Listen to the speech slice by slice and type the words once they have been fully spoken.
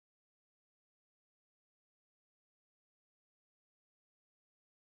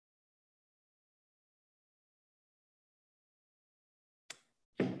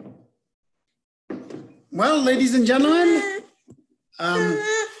Well, ladies and gentlemen, um,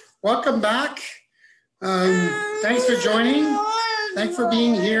 welcome back. Thanks for joining. Thanks for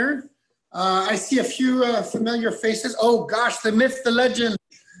being here. I see a few familiar faces. Oh gosh, the myth, the legend,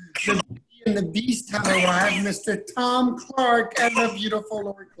 the Beauty and the Beast have arrived. Mr. Tom Clark and the beautiful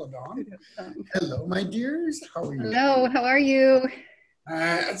Clark-Claudon. Hello, my dears. How are you? Hello, how are you?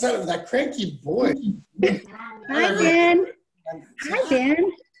 It's that cranky boy. Hi, Ben. Hi,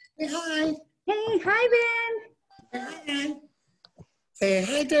 Ben. Say hi. Hey, hi, Ben. Hi. Say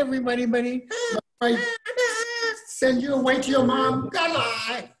hi to everybody, buddy. I send you away to your mom.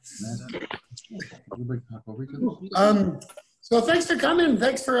 Goodbye. So thanks for coming.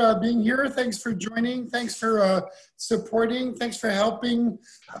 Thanks for being here. Thanks for joining. Thanks for supporting. Thanks for helping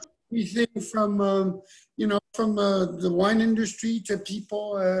everything from from the wine industry to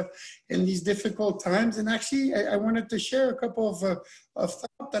people in these difficult times. And actually, I wanted to share a couple of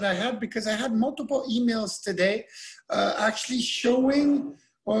thoughts that I had, because I had multiple emails today actually showing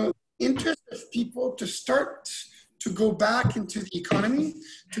interest of people to start to go back into the economy,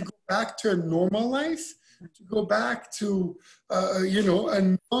 to go back to a normal life, to go back to a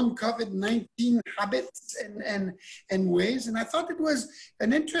non-COVID-19 habits and ways. And I thought it was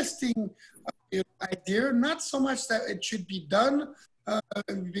an interesting idea, not so much that it should be done,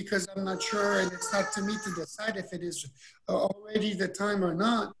 because I'm not sure, and it's not to me to decide if it is already the time or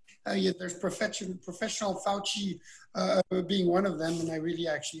not. Yet there's professional Fauci being one of them, and I really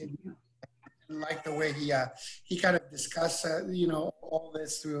actually like the way he kind of discussed all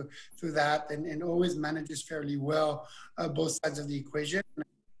this through that, and always manages fairly well both sides of the equation.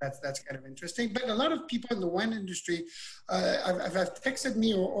 That's kind of interesting. But a lot of people in the wine industry have texted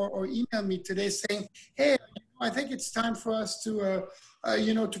me or emailed me today saying, hey, I think it's time for us to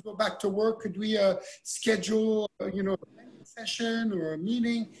to go back to work. Could we schedule a session or a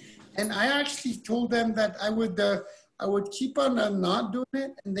meeting? And I actually told them that I would keep on not doing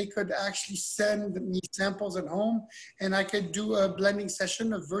it, and they could actually send me samples at home, and I could do a blending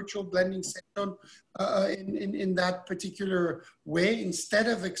session, a virtual blending session in that particular way, instead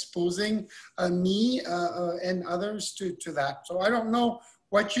of exposing me and others to that. So I don't know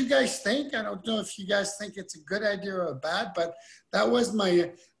what you guys think. I don't know if you guys think it's a good idea or bad, but that was my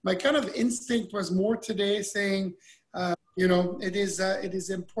kind of instinct, was more today saying, it is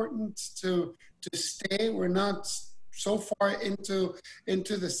important to stay. We're not so far into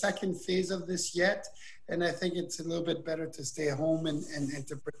the second phase of this yet, and I think it's a little bit better to stay home and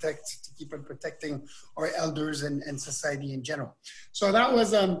to keep on protecting our elders and society in general. So that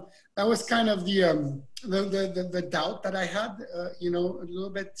was kind of the doubt that I had, a little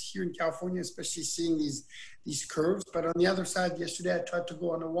bit here in California, especially seeing these curves. But on the other side, yesterday I tried to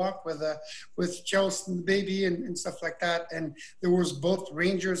go on a walk with Chelsea, the baby, and stuff like that, and there was both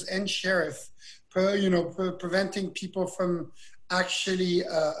rangers and sheriff preventing people from actually,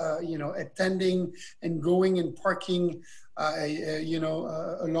 attending and going and parking,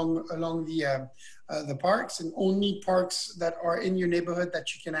 along the parks, and only parks that are in your neighborhood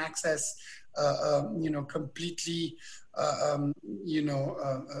that you can access, completely,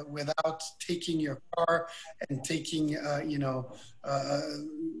 without taking your car and taking,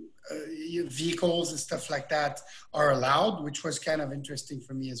 vehicles and stuff like that are allowed, which was kind of interesting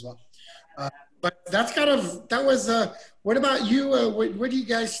for me as well. But that was, what about you? What do you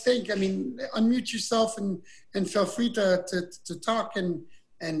guys think? I mean, unmute yourself and feel free to talk and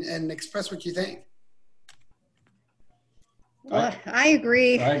express what you think. Well, I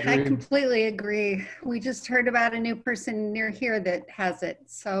agree. I completely agree. We just heard about a new person near here that has it.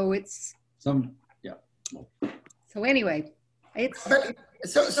 So it's So anyway,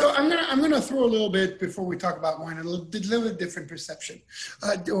 So I'm gonna throw a little bit before we talk about wine, a little bit different perception,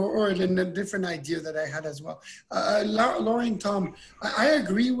 or a different idea that I had as well. Lauren, Tom, I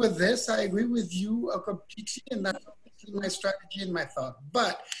agree with this. I agree with you completely, and that's my strategy and my thought.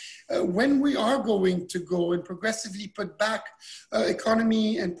 But when we are going to go and progressively put back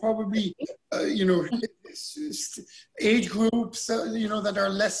economy and probably age groups that are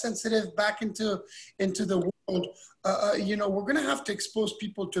less sensitive back into the world, we're going to have to expose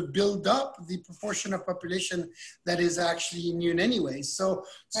people to build up the proportion of population that is actually immune anyway. So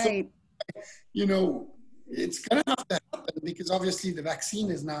it's going to have to happen, because obviously the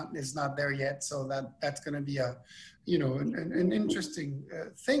vaccine is not there yet. So that's going to be an interesting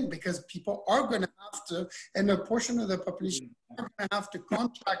thing, because people are going to have to, and a portion of the population are going to have to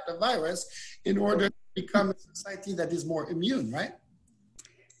contract the virus in order to become a society that is more immune, right?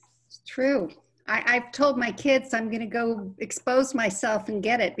 It's true. I've told my kids I'm going to go expose myself and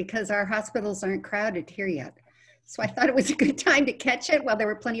get it, because our hospitals aren't crowded here yet. So I thought it was a good time to catch it while there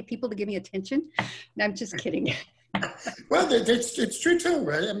were plenty of people to give me attention. And I'm just kidding. Well, it's true too,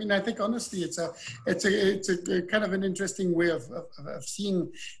 right? I mean, I think honestly, it's a kind of an interesting way of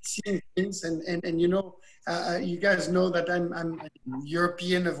seeing things, and you know, you guys know that I'm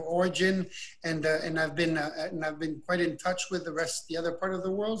European of origin, and I've been quite in touch with the other part of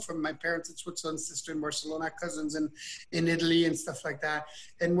the world, from my parents in Switzerland, sister in Barcelona, cousins in Italy, and stuff like that.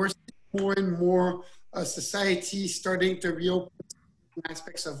 And we're seeing more and more society starting to reopen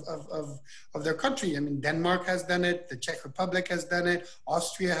aspects of their country. I mean, Denmark has done it, the Czech Republic has done it,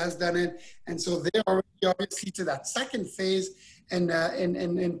 Austria has done it, and so they're already obviously to that second phase, and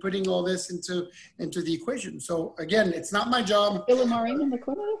putting all this into the equation. So again, it's not my job. You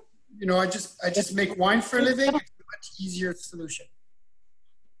know, I just make wine for a living. It's a much easier solution.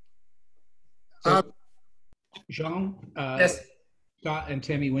 Jean, yes. Scott and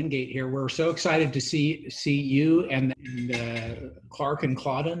Tammy Wingate here. We're so excited to see you and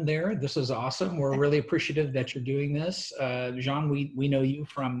Clark-Claudon there. This is awesome. We're really appreciative that you're doing this. Jean, we know you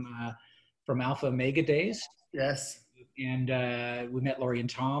from Alpha Omega days. Yes. And we met Lori and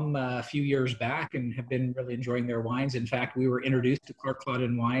Tom a few years back and have been really enjoying their wines. In fact, we were introduced to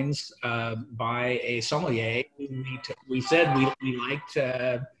Clark-Claudon wines by a sommelier. We said we liked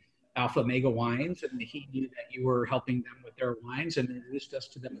Alpha Omega wines, and he knew that you were helping them with their wines and introduced us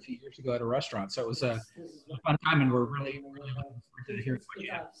to them a few years ago at a restaurant. So it was a fun time, and we're really looking forward to hearing what you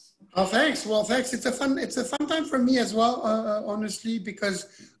have. Oh, thanks. Well, thanks. It's a fun time for me as well, honestly, because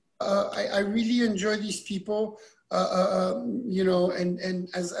I really enjoy these people, you know, and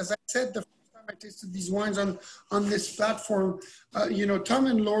as I said, the first time I tasted these wines on this platform, you know, Tom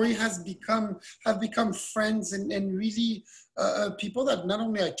and Lori have become friends and really people that not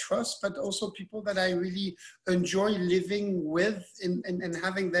only I trust, but also people that I really enjoy living with and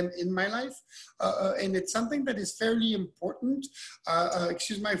having them in my life. And it's something that is fairly important.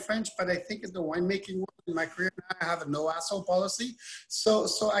 Excuse my French, but I think in the winemaking world, in my career now, I have a no asshole policy. So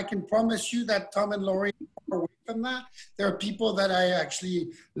I can promise you that Tom and Lori are away from that. There are people that I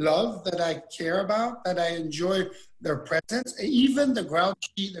actually love, that I care about, that I enjoy their presence, even the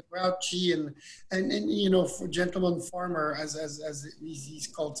grouchy and you know, for gentleman farmer, as he's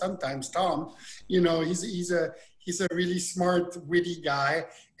called sometimes, Tom, you know, he's a really smart, witty guy,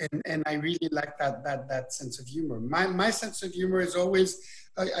 and I really like that sense of humor. My sense of humor is always,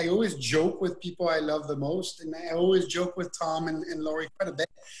 I always joke with people I love the most, and I always joke with Tom and Lori quite a bit,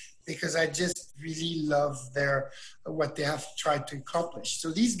 because I just really love what they have tried to accomplish.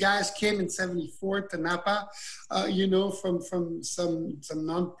 So these guys came in '74 to Napa, you know, from some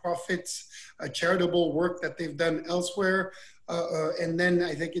nonprofit charitable work that they've done elsewhere. And then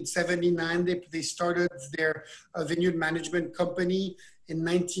I think in '79, they started their vineyard management company. In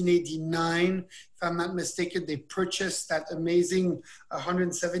 1989, if I'm not mistaken, they purchased that amazing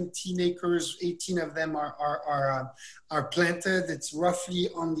 117 acres. 18 of them are planted. It's roughly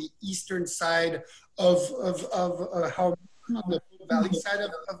on the eastern side of Howell Mountain, on the valley side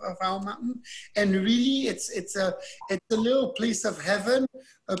of Howell Mountain, and really, it's a little place of heaven,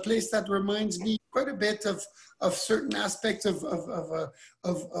 a place that reminds me quite a bit of certain aspects of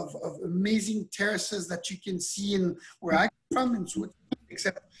amazing terraces that you can see in where I come from in Switzerland.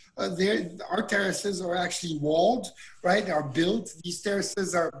 Except our terraces are actually walled, right? Are built. These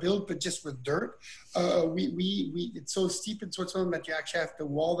terraces are built, but just with dirt. It's so steep in Switzerland that you actually have to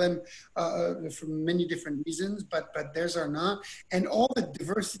wall them for many different reasons. But theirs are not. And all the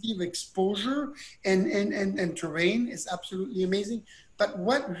diversity of exposure and terrain is absolutely amazing. But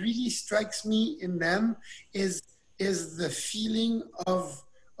what really strikes me in them is the feeling of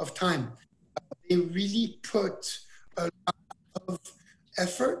time. They really put a lot of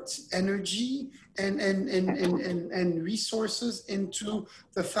effort, energy, and resources into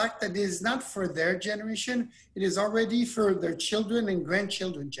the fact that it is not for their generation, it is already for their children and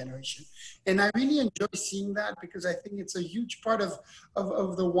grandchildren generation. And I really enjoy seeing that, because I think it's a huge part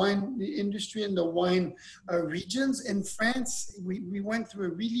of the wine industry and the wine regions. In France, we went through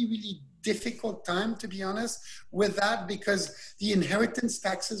a really, really difficult time, to be honest, with that, because the inheritance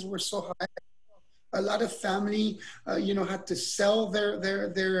taxes were so high. A lot of family, you know, had to sell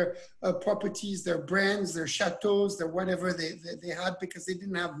their properties, their brands, their chateaus, their whatever they had, because they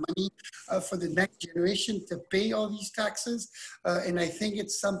didn't have money for the next generation to pay all these taxes. And I think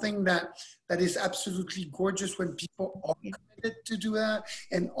it's something that is absolutely gorgeous when people are committed to do that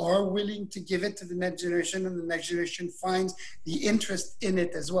and are willing to give it to the next generation, and the next generation finds the interest in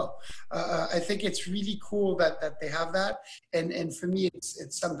it as well. I think it's really cool that they have that. And for me,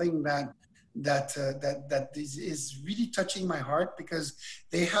 it's something that that is really touching my heart, because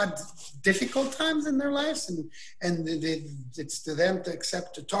they had difficult times in their lives, and it's to them to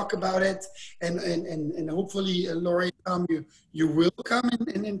accept, to talk about it, and hopefully, Lori, you will come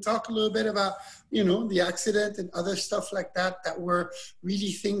and talk a little bit about, you know, the accident and other stuff like that, that were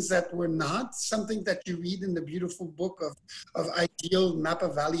really things that were not something that you read in the beautiful book of ideal Napa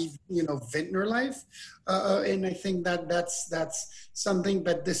Valley, you know, vintner life. And I think that's something.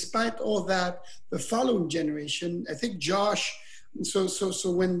 But despite all that, the following generation, I think Josh, so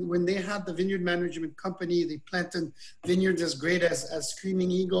when they had the vineyard management company, they planted vineyards as great as Screaming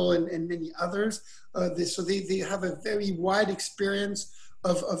Eagle and many others. They have a very wide experience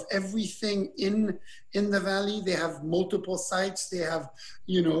of everything in the valley. They have multiple sites. They have,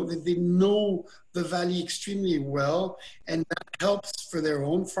 you know, they know the valley extremely well, and that helps for their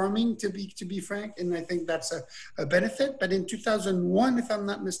own farming, to be frank. And I think that's a benefit. But in 2001, if I'm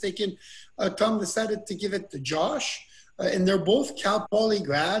not mistaken, Tom decided to give it to Josh. And they're both Cal Poly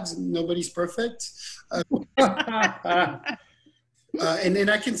grads, and nobody's perfect. And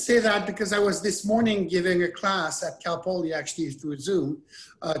I can say that because I was this morning giving a class at Cal Poly, actually through Zoom,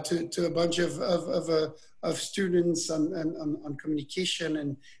 to a bunch of students on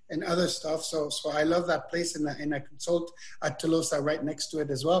communication and other stuff. So I love that place, and I consult at Tolosa right next to it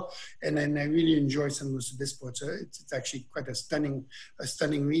as well. And then I really enjoy San Luis Obispo. So it's actually quite a stunning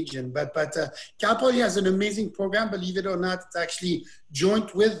region. But Cal Poly has an amazing program. Believe it or not, it's actually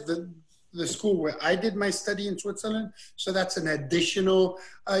joint with the school where I did my study in Switzerland. So that's an additional,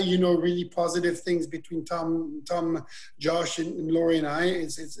 you know, really positive things between Tom, Josh, and Lori and I.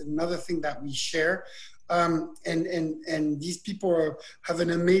 It's another thing that we share. And these people have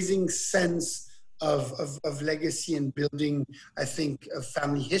an amazing sense of legacy and building, I think, of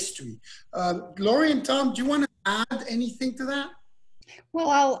family history. Lori and Tom, do you want to add anything to that?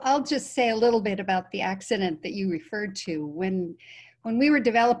 Well, I'll just say a little bit about the accident that you referred to. When we were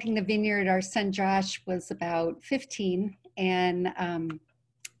developing the vineyard, our son Josh was about 15, and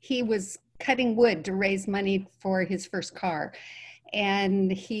he was cutting wood to raise money for his first car.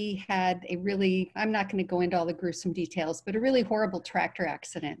 And he had a really, I'm not going to go into all the gruesome details, but a really horrible tractor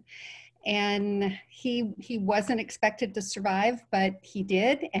accident. And he wasn't expected to survive, but he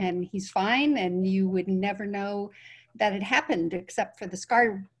did, and he's fine. And you would never know that it happened except for the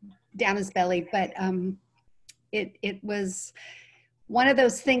scar down his belly. But it was one of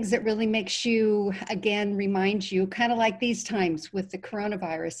those things that really makes you, again, reminds you, kind of like these times with the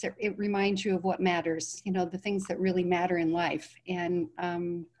coronavirus, it reminds you of what matters, you know, the things that really matter in life. And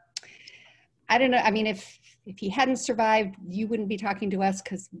I don't know, I mean, if he hadn't survived, you wouldn't be talking to us,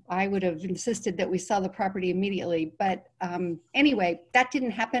 because I would have insisted that we sell the property immediately. But anyway, that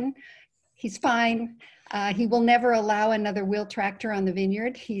didn't happen. He's fine. He will never allow another wheel tractor on the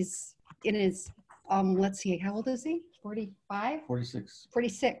vineyard. He's in his, let's see, how old is he? 45? 46.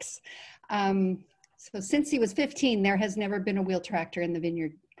 46. So since he was 15, there has never been a wheel tractor in the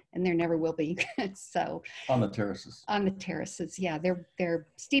vineyard, and there never will be. So on the terraces. On the terraces, yeah, they're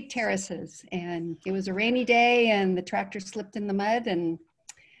steep terraces, and it was a rainy day, and the tractor slipped in the mud, and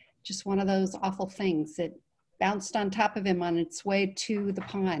just one of those awful things. It bounced on top of him on its way to the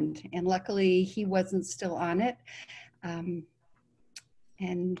pond, and luckily he wasn't still on it.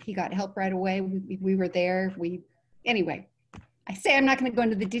 And he got help right away. We were there. Anyway, I say I'm not going to go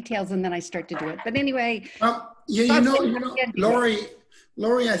into the details, and then I start to do it. But anyway, yeah, you know,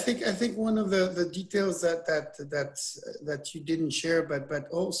 Lori, I think one of the details that you didn't share, but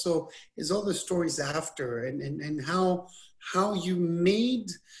also is all the stories after, and how you made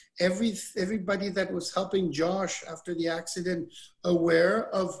everybody that was helping Josh after the accident aware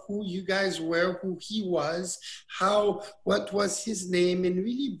of who you guys were, who he was, what was his name, and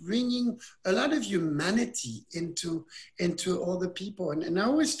really bringing a lot of humanity into all the people. And it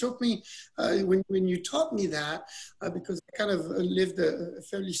always took me, when you taught me that, because I kind of lived a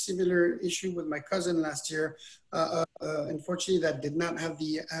fairly similar issue with my cousin last year. Unfortunately, that did not have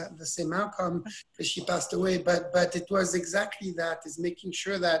the same outcome, because she passed away. But it was exactly that, is making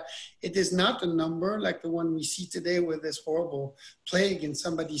sure that it is not a number like the one we see today with this horrible plague. And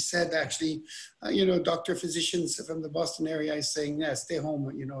somebody said, actually, you know, physicians from the Boston area is saying, yeah, stay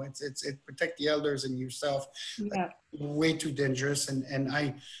home. You know, it protect the elders and yourself. Yeah. Way too dangerous. And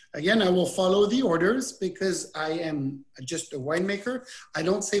I will follow the orders, because I am just a winemaker. I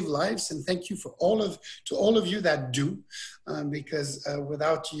don't save lives. And thank you to all of you that do, because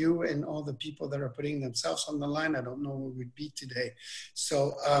without you and all the people that are putting themselves on the line, I don't know where we'd be today.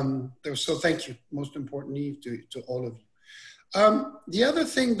 So thank you, most importantly, to all of you. The other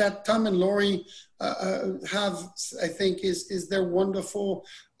thing that Tom and Lori have, I think, is their wonderful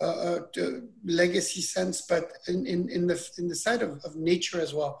legacy sense, but in the side of nature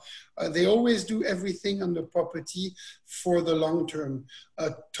as well. They always do everything on the property for the long term.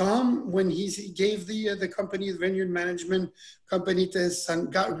 Tom, when he gave the company, the vineyard management company to his son,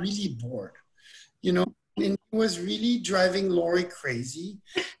 got really bored, you know, and he was really driving Lori crazy.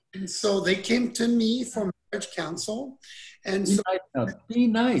 And so they came to me for marriage counsel. And so be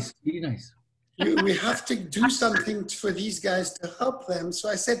nice. we have to do something for these guys to help them. So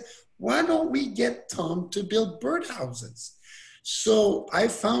I said, why don't we get Tom to build birdhouses? So I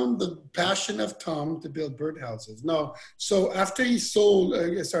found the passion of Tom to build birdhouses. No, so after he sold,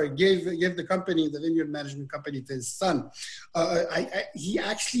 gave the company, the vineyard management company, to his son, he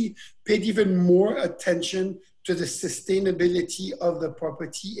actually paid even more attention to the sustainability of the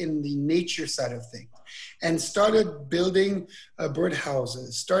property in the nature side of things, and started building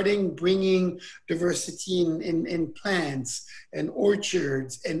birdhouses, starting bringing diversity in plants and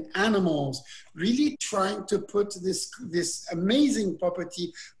orchards and animals, really trying to put this amazing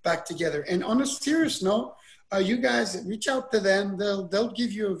property back together. And on a serious note, you guys reach out to them. They'll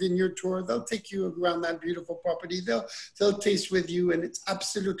give you a vineyard tour. They'll take you around that beautiful property. They'll taste with you, and it's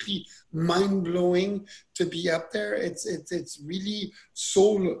absolutely mind blowing to be up there. It's really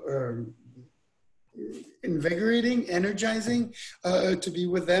soul invigorating, energizing to be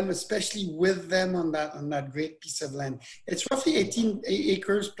with them, especially with them on that great piece of land. It's roughly 18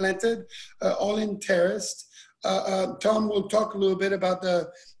 acres planted, all in terraced. Tom will talk a little bit about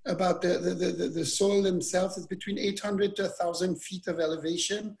the soil themselves. It's between 800 to 1,000 feet of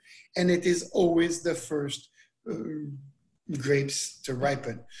elevation, and it is always the first grapes to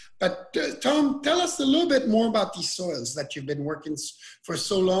ripen. But Tom, tell us a little bit more about these soils that you've been working for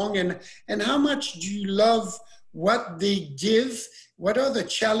so long, and how much do you love what they give? What are the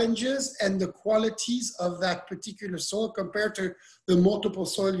challenges and the qualities of that particular soil compared to the multiple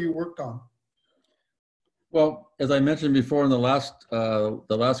soil you worked on? Well, as I mentioned before in the last go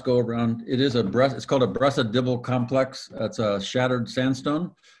around, it's called a Bressa-Dibble complex. It's a shattered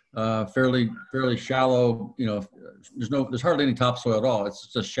sandstone, fairly shallow. You know, there's hardly any topsoil at all. It's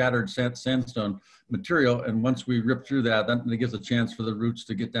just a shattered sandstone material, and once we rip through that, then it gives a chance for the roots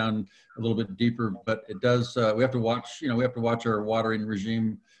to get down a little bit deeper. But it does. We have to watch. We have to watch our watering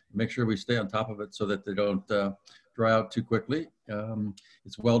regime, make sure we stay on top of it so that they don't dry out too quickly.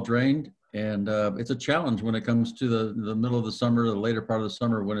 It's well drained. And it's a challenge when it comes to the middle of the summer, the later part of the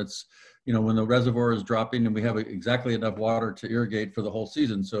summer, when it's, when the reservoir is dropping and we have exactly enough water to irrigate for the whole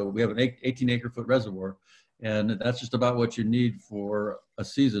season. So we have an 18 acre foot reservoir, and that's just about what you need for a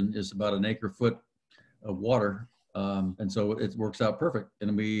season, is about an acre foot of water. And so it works out perfect.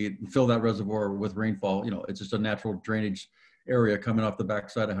 And we fill that reservoir with rainfall. It's just a natural drainage area coming off the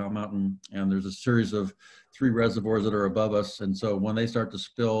backside of Howe Mountain, and there's a series of 3 reservoirs that are above us, and so when they start to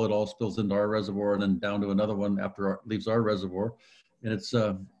spill, it all spills into our reservoir and then down to another one after it leaves our reservoir. And it's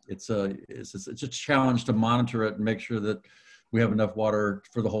a challenge to monitor it and make sure that we have enough water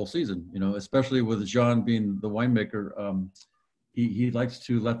for the whole season, especially with Jean being the winemaker. He likes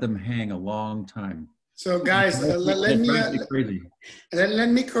to let them hang a long time. So guys, let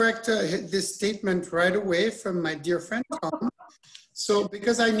me correct this statement right away from my dear friend Tom. So,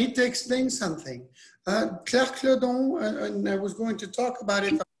 because I need to explain something. Clark-Claudon, and I was going to talk about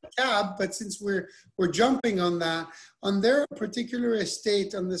it on the cab, but since we're jumping on that, on their particular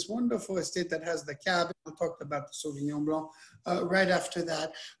estate, on this wonderful estate that has the cab, I'll talk about the Sauvignon Blanc right after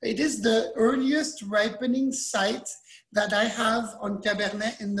that. It is the earliest ripening site that I have on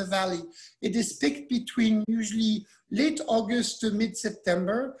Cabernet in the valley. It is picked between usually late August to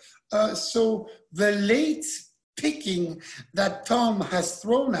mid-September. So the late picking that Tom has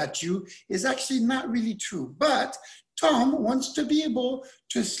thrown at you is actually not really true. But Tom wants to be able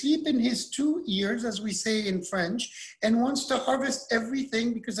to sleep in his 2 ears, as we say in French, and wants to harvest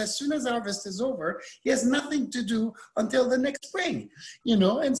everything, because as soon as harvest is over, he has nothing to do until the next spring,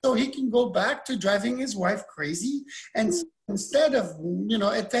 and so he can go back to driving his wife crazy and instead of,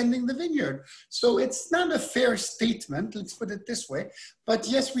 attending the vineyard. So it's not a fair statement, let's put it this way. But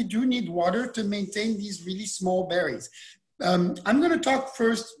yes, we do need water to maintain these really small berries. I'm going to talk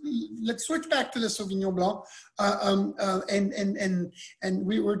first. Let's switch back to the Sauvignon Blanc. And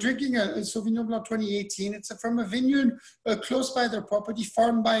we were drinking a Sauvignon Blanc 2018. It's from a vineyard close by their property,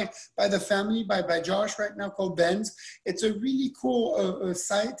 farmed by the family, by Josh right now, called Ben's. It's a really cool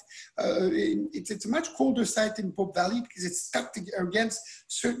site. It's a much colder site in Pope Valley because it's stuck against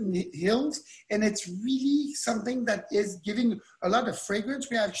certain hills. And it's really something that is giving a lot of fragrance.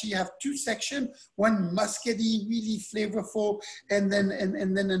 We actually have two sections, one muscatey, really flavorful, and then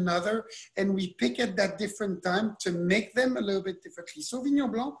another. And we pick at that different time to make them a little bit differently.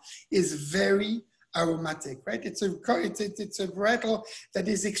 Sauvignon Blanc is very aromatic, right? It's a varietal that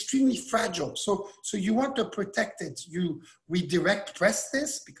is extremely fragile. So you want to protect it. We direct press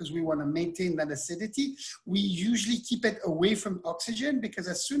this because we want to maintain that acidity. We usually keep it away from oxygen because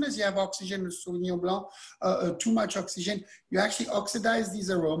as soon as you have oxygen with Sauvignon Blanc, too much oxygen, you actually oxidize these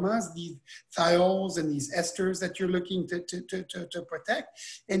aromas, these thiols and these esters that you're looking to protect.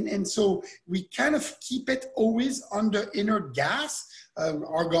 And so we kind of keep it always under inert gas,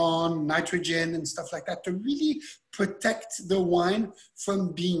 argon, nitrogen, and stuff like that to really protect the wine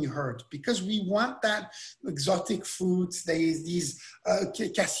from being hurt because we want that exotic fruits, these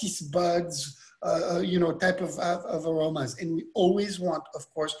cassis buds, type of aromas. And we always want, of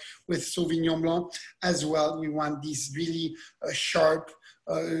course, with Sauvignon Blanc as well, we want these really sharp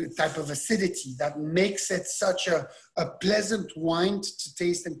type of acidity that makes it such a pleasant wine to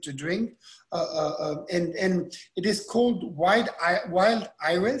taste and to drink. And it is called wild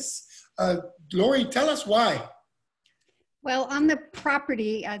iris. Lori, tell us why. Well, on the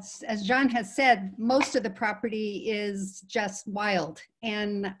property, as John has said, most of the property is just wild.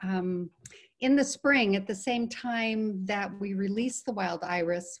 And in the spring, at the same time that we release the wild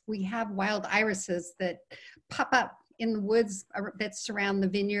iris, we have wild irises that pop up in the woods that surround the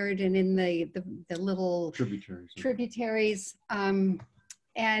vineyard and in the little tributaries.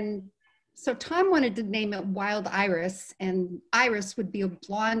 And so Tom wanted to name it Wild Iris, and Iris would be a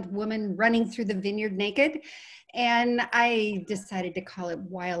blonde woman running through the vineyard naked. And I decided to call it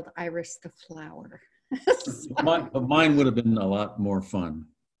Wild Iris the flower. Mine would have been a lot more fun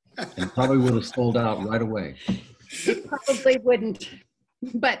and probably would have sold out right away. It probably wouldn't,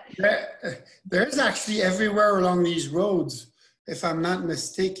 but. There's actually everywhere along these roads, if I'm not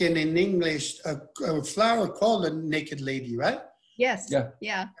mistaken, in English, a flower called a naked lady, right? Yes. Yeah.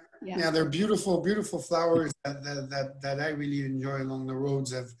 Yeah. Yeah, they're beautiful, beautiful flowers that I really enjoy along the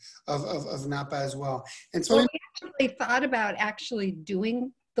roads of Napa as well. And so we actually thought about actually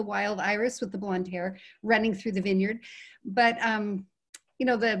doing the wild iris with the blonde hair running through the vineyard, but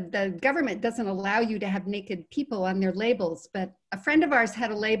the government doesn't allow you to have naked people on their labels. But a friend of ours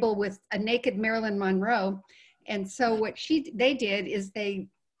had a label with a naked Marilyn Monroe, and so what they did is they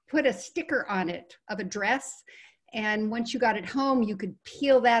put a sticker on it of a dress. And once you got it home, you could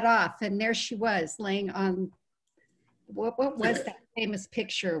peel that off. And there she was laying on, what was that famous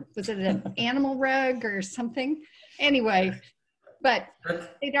picture? Was it an animal rug or something? Anyway, but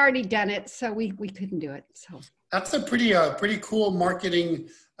they'd already done it, so we couldn't do it. So that's a pretty cool marketing,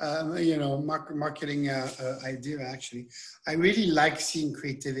 marketing idea, actually. I really like seeing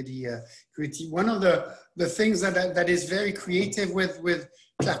creativity. One of the things that is very creative with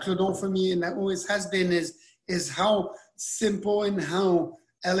Clark-Claudon for me, and that always has been, is how simple and how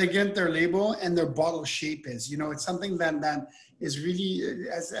elegant their label and their bottle shape is. It's something that is really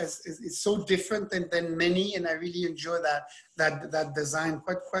is so different than many, and I really enjoy that design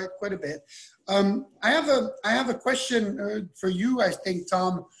quite a bit. I have a question for you, I think,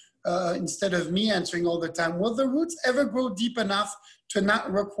 Tom. Instead of me answering all the time, will the roots ever grow deep enough to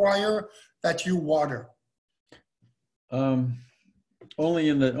not require that you water? Only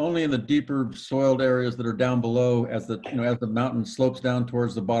in the deeper soiled areas that are down below, as the mountain slopes down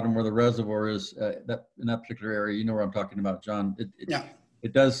towards the bottom where the reservoir is. That in that particular area, you know where I'm talking about, John.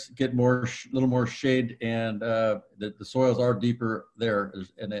 It does get a little more shade, and the soils are deeper there,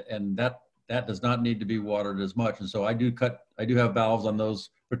 and that does not need to be watered as much. And so I do have valves on those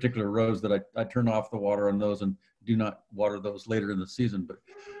particular rows that I turn off the water on those and do not water those later in the season. But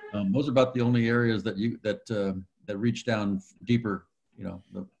those are about the only areas that reach down deeper.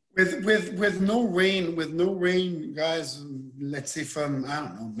 With no rain, guys, let's say from, I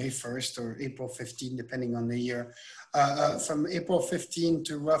don't know, May 1st or April 15, depending on the year, from April 15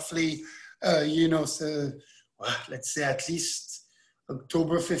 to roughly, let's say at least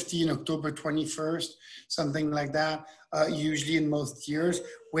October 15, October 21st, something like that, usually in most years.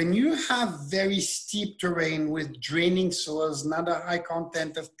 When you have very steep terrain with draining soils, not a high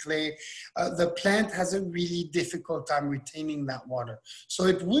content of clay, the plant has a really difficult time retaining that water. So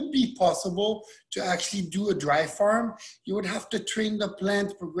it would be possible to actually do a dry farm. You would have to train the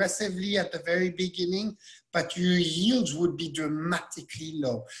plant progressively at the very beginning, but your yields would be dramatically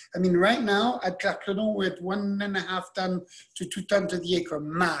low. I mean, right now at Clark-Claudon, we're at 1.5 ton to 2 ton to the acre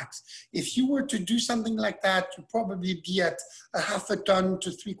max. If you were to do something like that, you'd probably be at 0.5 ton to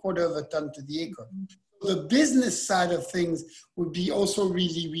 3/4 of a ton to the acre. the business side of things would be also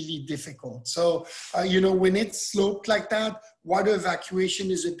really, really difficult. So, when it's sloped like that, water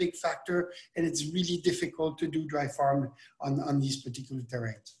evacuation is a big factor, and it's really difficult to do dry farm on these particular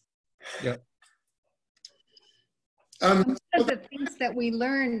terrains. Yeah. One of the things that we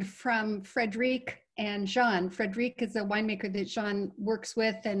learned from Frédéric and Jean, Frédéric is a winemaker that Jean works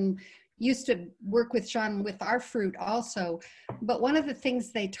with and used to work with Jean with our fruit also. But one of the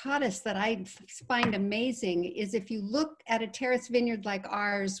things they taught us that I find amazing is if you look at a terrace vineyard like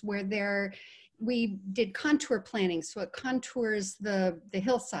ours, where we did contour planting, so it contours the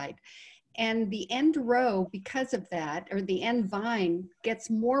hillside. And the end row, because of that, or the end vine,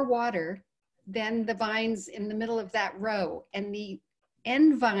 gets more water than the vines in the middle of that row. And the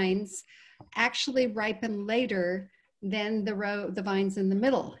end vines actually ripen later than the vines in the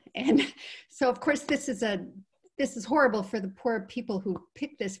middle. And so of course this is horrible for the poor people who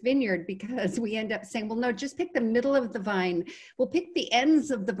pick this vineyard, because we end up saying, well, no, just pick the middle of the vine. We'll pick the ends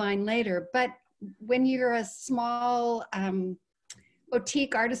of the vine later. But when you're a small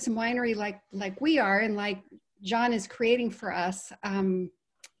boutique artisan winery like we are, and like John is creating for us,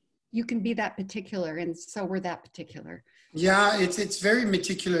 you can be that particular, and so we're that particular. Yeah, it's very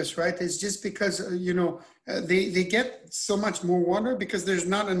meticulous, right? It's just because, they get so much more water because there's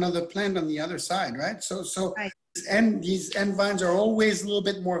not another plant on the other side, right? So right. And these end vines are always a little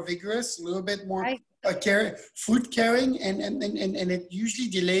bit more vigorous, a little bit more right. Fruit carrying, and it usually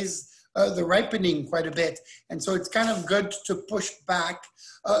delays the ripening quite a bit. And so it's kind of good to push back,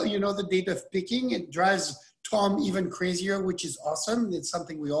 the date of picking. It drives Tom even crazier, which is awesome. It's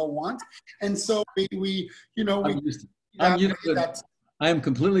something we all want. And so I'm used to it. I am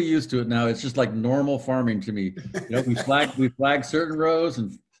completely used to it now. It's just like normal farming to me. We flag certain rows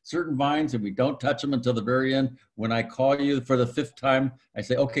and certain vines, and we don't touch them until the very end. When I call you for the 5th time, I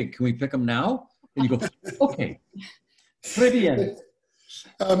say, okay, can we pick them now? And you go, okay. Très bien.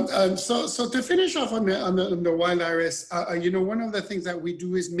 So to finish off on the wild iris, one of the things that we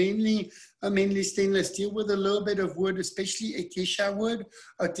do is mainly stainless steel with a little bit of wood, especially acacia wood,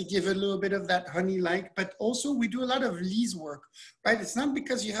 to give a little bit of that honey-like. But also we do a lot of lees work, right? It's not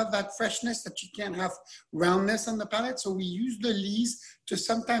because you have that freshness that you can't have roundness on the palate. So we use the lees to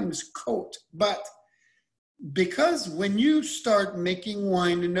sometimes coat, but because when you start making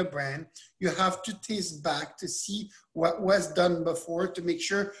wine in a brand, you have to taste back to see what was done before to make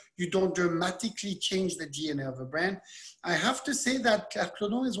sure you don't dramatically change the DNA of a brand. I have to say that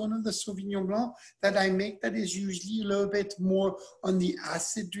Clark-Claudon is one of the Sauvignon Blanc that I make that is usually a little bit more on the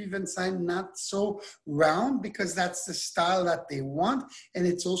acid-driven side, not so round, because that's the style that they want. And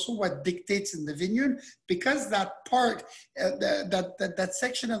it's also what dictates in the vineyard, because that part, that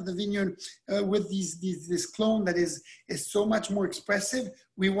section of the vineyard with this clone that is so much more expressive,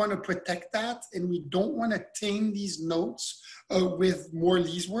 we want to protect that, and we don't want to tame these notes with more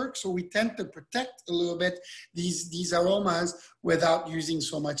lees work. So we tend to protect a little bit these aromas without using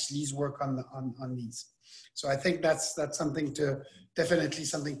so much lees work on these. So I think that's something definitely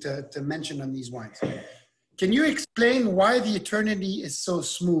something to mention on these wines. Can you explain why the Eternity is so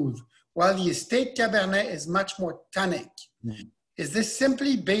smooth while the Estate Cabernet is much more tannic? Mm-hmm. Is this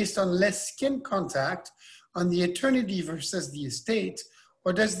simply based on less skin contact on the Eternity versus the Estate?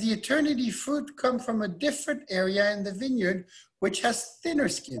 Or does the Eternity fruit come from a different area in the vineyard which has thinner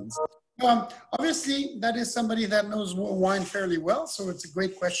skins? Obviously, that is somebody that knows wine fairly well, so it's a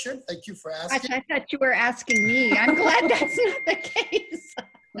great question. Thank you for asking. I thought you were asking me. I'm glad that's not the case.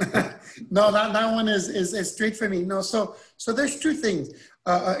 No, that one is straight for me. No, so there's two things.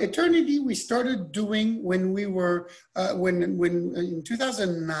 Eternity we started doing when we were when in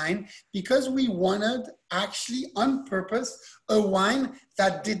 2009, because we wanted, actually on purpose, a wine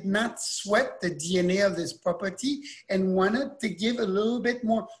that did not sweat the DNA of this property and wanted to give a little bit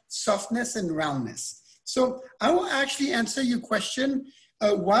more softness and roundness. So I will actually answer your question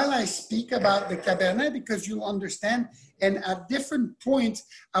while I speak about the Cabernet, because you'll understand, and at different points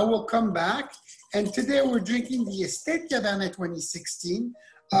I will come back. And today we're drinking the Estate Cabernet 2016,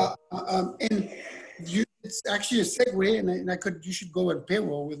 and it's actually a segue, and you should go on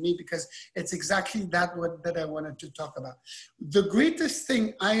payroll with me, because it's exactly that I wanted to talk about. The greatest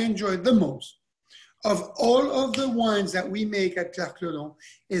thing I enjoy the most of all of the wines that we make at Clark-Claudon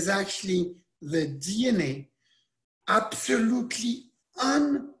is actually the DNA, absolutely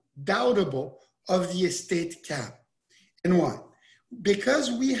undoubtable, of the Estate Cab. And why? Because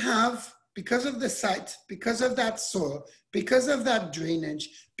of the site, because of that soil, because of that drainage,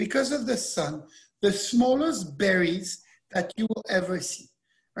 because of the sun, the smallest berries that you will ever see.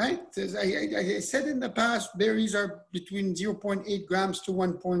 right? I said in the past, berries are between 0.8 grams to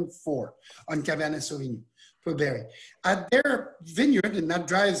 1.4 on Cabernet Sauvignon per berry. At their vineyard, and that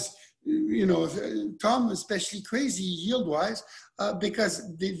drives, you know, Tom especially crazy yield-wise,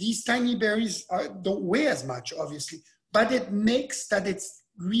 because these tiny berries don't weigh as much, obviously, but it makes that it's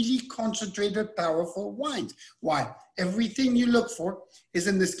really concentrated, powerful wines. Why? Everything you look for is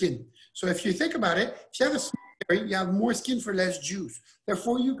in the skin. So if you think about it, if you have a small berry, you have more skin for less juice.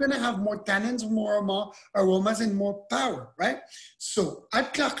 Therefore, you're going to have more tannins, more aromas, and more power, right? So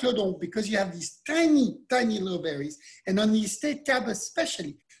at Clark-Claudon, because you have these tiny, tiny little berries, and on the estate cab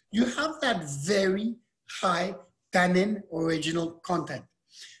especially, you have that very high tannin original content.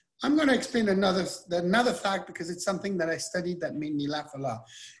 I'm going to explain another fact because it's something that I studied that made me laugh a lot.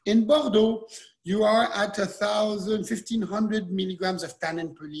 In Bordeaux, you are at 1,500 milligrams of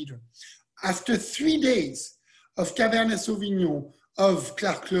tannin per liter. After 3 days of Cabernet Sauvignon of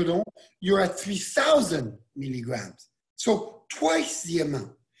Clark-Claudon, you're at 3,000 milligrams. So twice the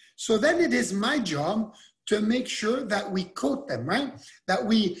amount. So then it is my job to make sure that we coat them, right? That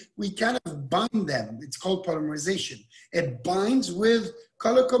we kind of bind them. It's called polymerization. It binds with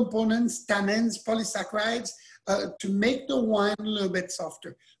color components, tannins, polysaccharides to make the wine a little bit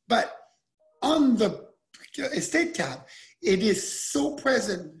softer. But on the estate cab, it is so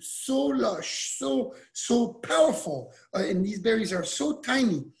present, so lush, so powerful, and these berries are so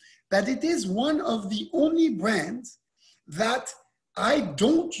tiny that it is one of the only brands that I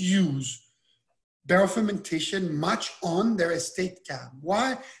don't use barrel fermentation much on their estate cab.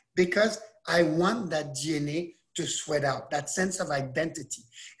 Why? Because I want that DNA to sweat out, that sense of identity.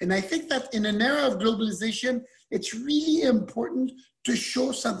 And I think that in an era of globalization, it's really important to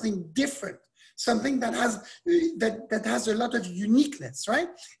show something different, something that has a lot of uniqueness, right?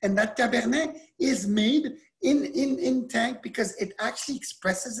 And that Cabernet is made in tank because it actually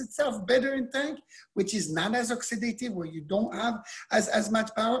expresses itself better in tank, which is not as oxidative, where you don't have as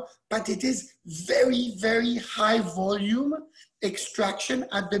much power, but it is very, very high volume extraction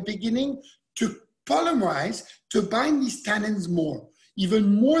at the beginning to polymerize, to bind these tannins more,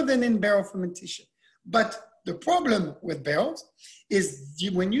 even more than in barrel fermentation. But the problem with barrels is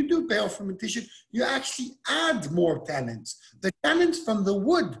when you do barrel fermentation, you actually add more tannins, the tannins from the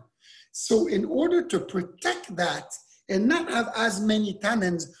wood. So in order to protect that and not have as many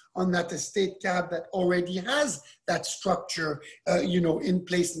tannins on that estate cab that already has that structure, in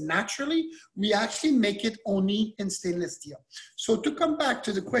place naturally, we actually make it only in stainless steel. So to come back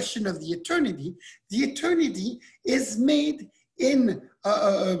to the question of the eternity is made in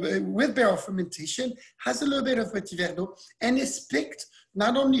with barrel fermentation, has a little bit of Petit Verdot, and is picked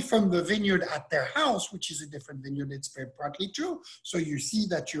not only from the vineyard at their house, which is a different vineyard, it's partly true, so you see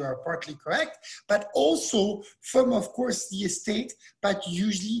that you are partly correct, but also from, of course, the estate, but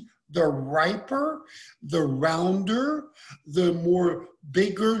usually the riper, the rounder, the more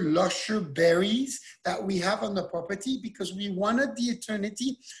bigger, lusher berries that we have on the property, because we wanted the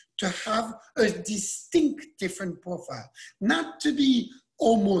eternity to have a distinct different profile, not to be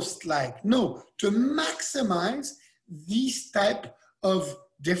almost like, no, to maximize these type of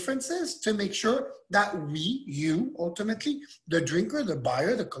differences to make sure that you, ultimately, the drinker, the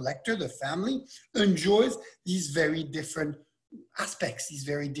buyer, the collector, the family, enjoys these very different aspects, these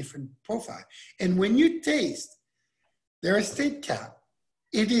very different profiles. And when you taste their estate cab,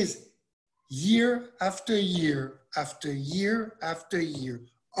 it is year after year after year after year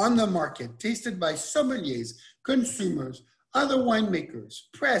on the market, tasted by sommeliers, consumers, other winemakers,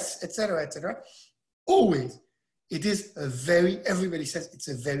 press, etc., etc. Always, it is everybody says it's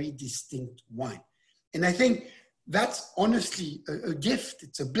a very distinct wine. And I think that's honestly a gift.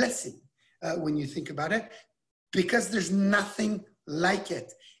 It's a blessing when you think about it, because there's nothing like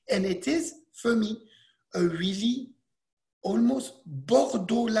it. And it is, for me, a really almost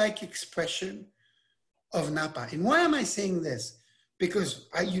Bordeaux-like expression of Napa. And why am I saying this? Because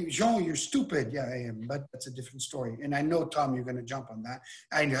Jean, you're stupid. Yeah, I am, but that's a different story. And I know, Tom, you're going to jump on that.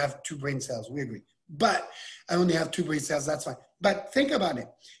 I have 2 brain cells, we agree. But I only have 2 brain cells, that's fine. But think about it.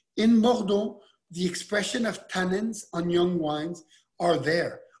 In Bordeaux, the expression of tannins on young wines are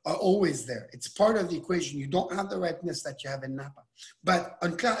always there. It's part of the equation. You don't have the ripeness that you have in Napa. But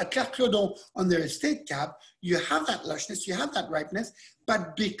at Clark-Claudon, on their estate cab, you have that lushness, you have that ripeness,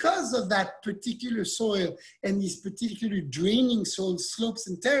 but because of that particular soil and these particular draining soil slopes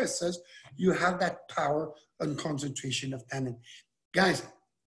and terraces, you have that power and concentration of tannin. Guys,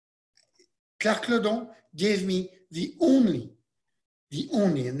 Clark-Claudon gave me the only,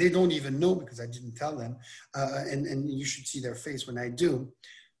 and they don't even know because I didn't tell them, and you should see their face when I do,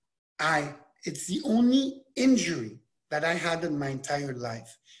 it's the only injury that I had in my entire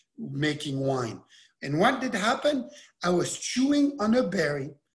life making wine. And what did happen? I was chewing on a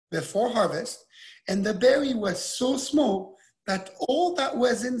berry before harvest, and the berry was so small that all that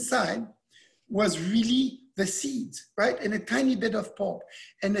was inside was really the seeds, right? And a tiny bit of pulp.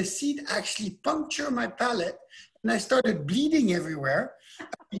 And the seed actually punctured my palate, and I started bleeding everywhere,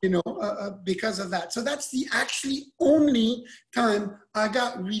 because of that. So that's the actually only time I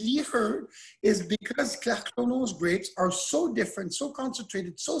got really hurt, is because Clark-Claudon's grapes are so different, so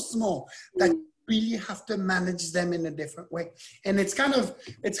concentrated, so small, that you really have to manage them in a different way. And it's kind of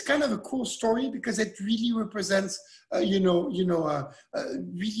a cool story, because it really represents,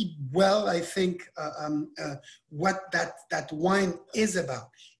 really well, I think, what that wine is about.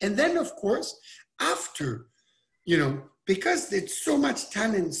 And then, of course, after, because it's so much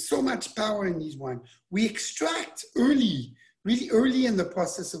tannin, so much power in these wines, we extract really early in the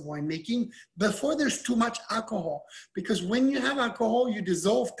process of winemaking, before there's too much alcohol. Because when you have alcohol, you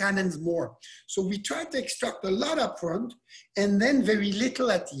dissolve tannins more. So we try to extract a lot up front and then very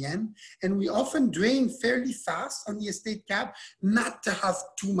little at the end. And we often drain fairly fast on the estate cab, not to have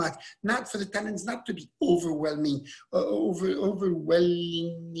too much, not for the tannins not to be overwhelmingly,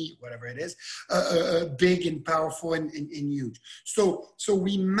 whatever it is, big and powerful and huge. So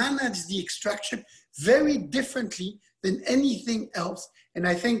we manage the extraction very differently than anything else. And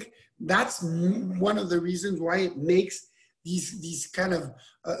I think that's one of the reasons why it makes these kind of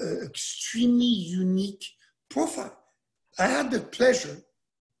extremely unique profile. I had the pleasure,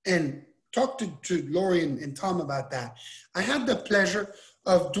 and talked to Laurie and Tom about that. I had the pleasure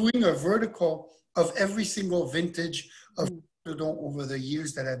of doing a vertical of every single vintage of Clark-Claudon over the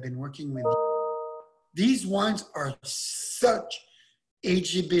years that I've been working with. These wines are such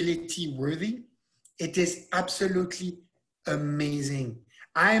ageability worthy. It is absolutely amazing.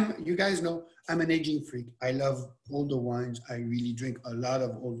 You guys know, I'm an aging freak. I love older wines. I really drink a lot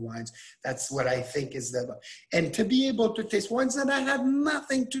of old wines. That's what I think is and to be able to taste wines that I had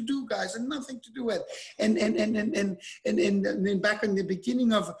nothing to do, guys, and nothing to do with. And back in the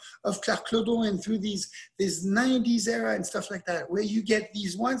beginning of Clark-Claudon and through this 90s era and stuff like that, where you get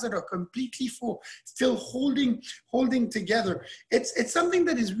these wines that are completely full, still holding together. It's something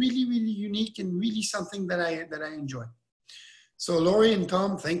that is really, really unique, and really something that I enjoy. So Laurie and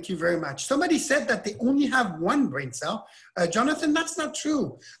Tom, thank you very much. Somebody said that they only have one brain cell. Jonathan, that's not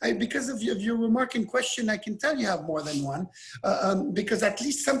true. Because of your remark and question, I can tell you have more than one, because at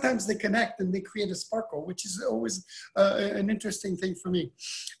least sometimes they connect and they create a sparkle, which is always an interesting thing for me.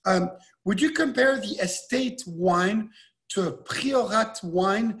 Would you compare the estate wine to a Priorat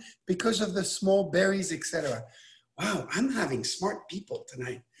wine because of the small berries, etc.? Wow, I'm having smart people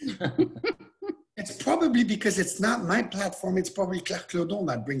tonight. It's probably because it's not my platform. It's probably Clark-Claudon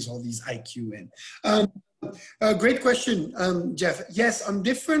that brings all these IQ in. Great question, Jeff. Yes, on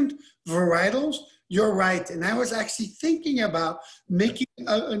different varietals, you're right. And I was actually thinking about making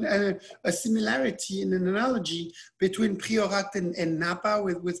a similarity and an analogy between Priorat and Napa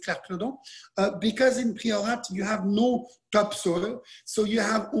with Clark-Claudon, because in Priorat, you have no topsoil. So you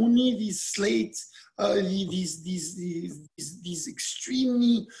have only these slates, these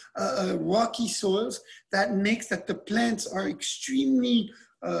extremely rocky soils that makes that the plants are extremely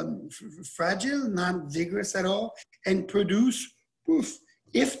fragile, not vigorous at all, and produce,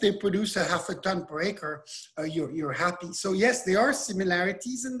 if they produce a half a ton per acre, you're happy. So yes, there are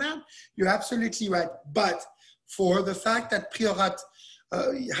similarities in that. You're absolutely right. But for the fact that Priorat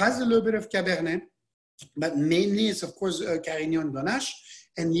has a little bit of Cabernet, but mainly it's of course Carignan and Grenache,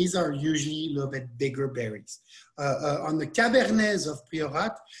 and these are usually a little bit bigger berries. On the Cabernets of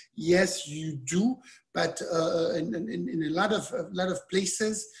Priorat, yes, you do, but in a lot of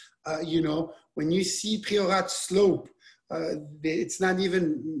places, when you see Priorat slope, it's not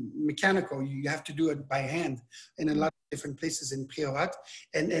even mechanical. You have to do it by hand in a lot of different places in Priorat,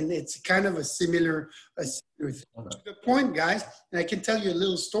 and it's kind of a similar thing. To the point, guys, and I can tell you a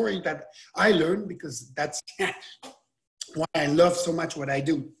little story that I learned, because that's why I love so much what I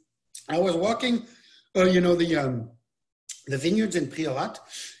do. I was walking, the vineyards in Priorat,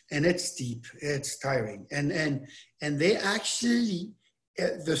 and it's steep, it's tiring, and they actually,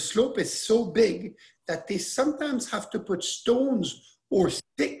 the slope is so big that they sometimes have to put stones or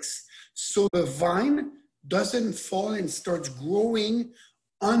sticks so the vine doesn't fall and starts growing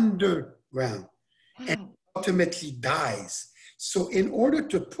underground and ultimately dies. So in order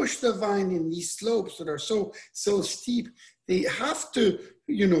to push the vine in these slopes that are so steep, they have to,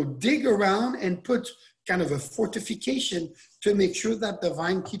 dig around and put kind of a fortification to make sure that the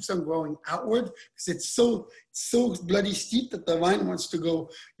vine keeps on growing outward, because it's so bloody steep that the vine wants to go,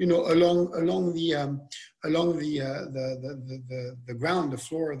 you know, along the ground, the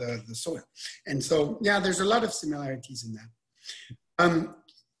floor, the soil. And so, yeah, there's a lot of similarities in that.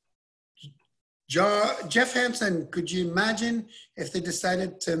 Jeff Hampson, could you imagine if they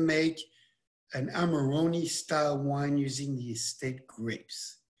decided to make an Amarone style wine using the estate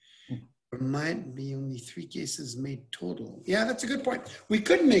grapes? There might be only 3 cases made total. Yeah, that's a good point. We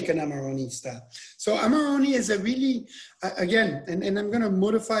could make an Amarone style. So Amarone is a really, again, and I'm going to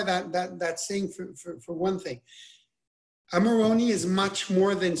modify that saying for one thing. Amarone is much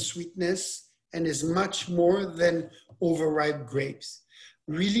more than sweetness and is much more than overripe grapes.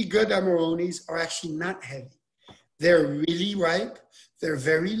 Really good Amarones are actually not heavy. They're really ripe. They're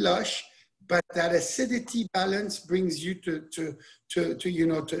very lush. But that acidity balance brings you to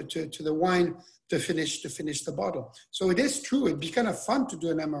the wine to finish the bottle. So it is true. It'd be kind of fun to do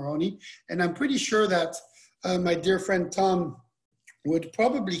an Amarone, and I'm pretty sure that my dear friend Tom would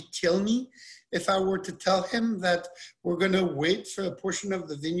probably kill me if I were to tell him that we're going to wait for a portion of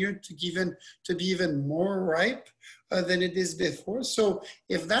the vineyard to be even more ripe than it is before. So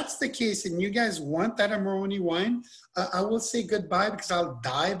if that's the case and you guys want that Amarone wine, I will say goodbye, because I'll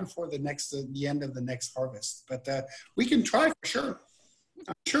die before the end of the next harvest. But we can try for sure.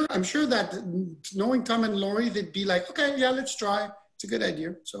 I'm sure that knowing Tom and Lori, they'd be like, okay, yeah, let's try. It's a good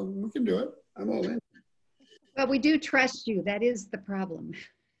idea. So we can do it. I'm all in. But we do trust you. That is the problem.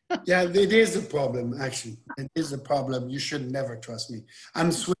 Yeah, it is a problem, actually. It is a problem. You should never trust me. I'm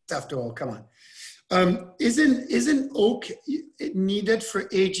Swiss after all. Come on. Isn't oak needed for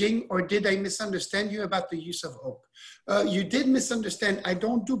aging, or did I misunderstand you about the use of oak? You did misunderstand. I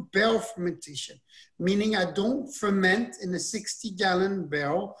don't do barrel fermentation, meaning I don't ferment in a 60-gallon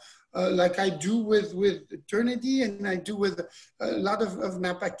barrel like I do with Eternity, and I do with a lot of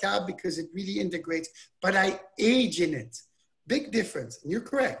Napa Cab, because it really integrates, but I age in it. Big difference, and you're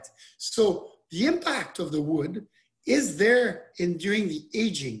correct. So the impact of the wood is there during the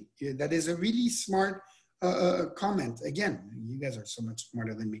aging. That is a really smart comment. Again, you guys are so much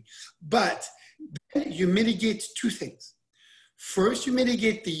smarter than me. But you mitigate 2 things. First, you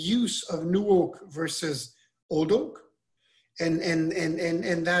mitigate the use of new oak versus old oak. And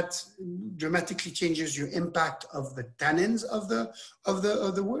that dramatically changes your impact of the tannins of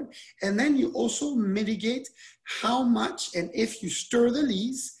the wood. And then you also mitigate how much and if you stir the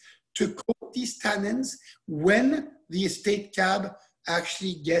lees to coat these tannins when the estate cab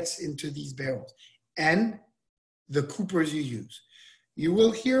actually gets into these barrels, and the coopers you use. You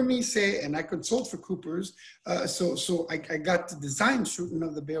will hear me say, and I consult for coopers, so I got to design certain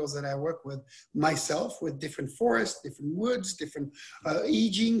of the barrels that I work with myself, with different forests, different woods, different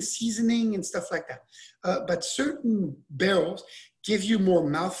aging, seasoning, and stuff like that. But certain barrels give you more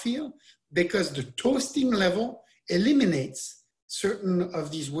mouthfeel because the toasting level eliminates certain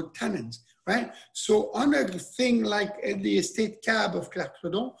of these wood tannins, right? So on a thing like the estate cab of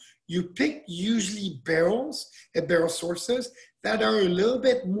Clark-Claudon, you pick usually barrel sources that are a little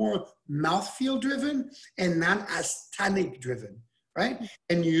bit more mouthfeel driven and not as tannic driven, right?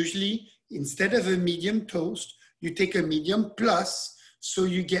 And usually instead of a medium toast, you take a medium plus, so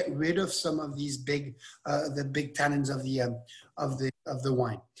you get rid of some of these the big tannins of the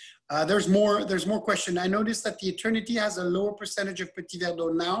wine. There's more question. I noticed that the Eternity has a lower percentage of Petit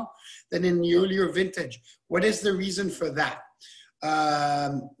Verdot now than in the earlier vintage. What is the reason for that?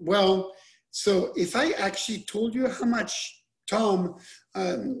 Well, so if I actually told you how much Tom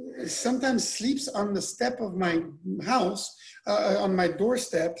sometimes sleeps on the step of my house, on my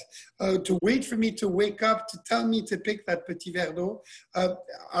doorstep, to wait for me to wake up to tell me to pick that Petit Verdot,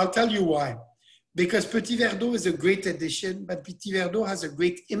 I'll tell you why. Because Petit Verdot is a great addition, but Petit Verdot has a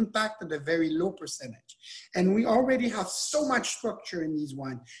great impact at a very low percentage. And we already have so much structure in these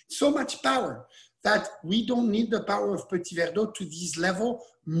wines, so much power, that we don't need the power of Petit Verdot to these level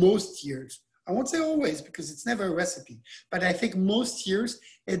most years. I won't say always, because it's never a recipe, but I think most years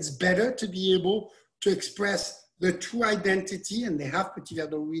it's better to be able to express the true identity, and they have Petit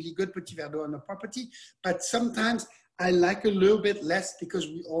Verdot, really good Petit Verdot on the property, but sometimes I like a little bit less because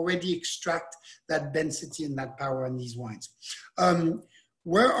we already extract that density and that power in these wines.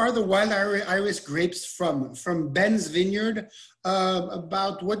 Where are the wild iris grapes from? From Ben's vineyard,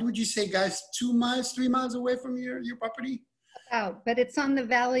 about, what would you say, guys, 2 miles, 3 miles away from your property? But it's on the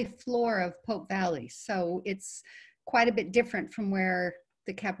valley floor of Pope Valley. So it's quite a bit different from where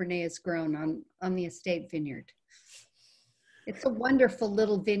the Cabernet is grown on the estate vineyard. It's a wonderful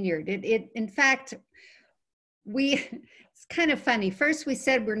little vineyard. In fact, it's kind of funny. First we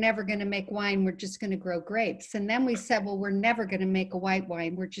said we're never going to make wine, we're just going to grow grapes. And then we said, well, we're never going to make a white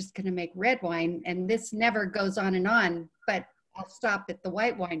wine, we're just going to make red wine. And this never goes on, but I'll stop at the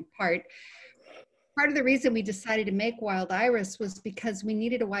white wine part. Part of the reason we decided to make Wild Iris was because we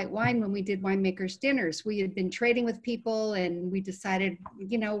needed a white wine when we did winemakers dinners. We had been trading with people and we decided,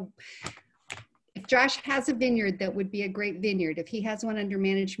 you know, if Josh has a vineyard that would be a great vineyard, if he has one under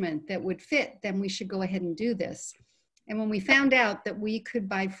management that would fit, then we should go ahead and do this. And when we found out that we could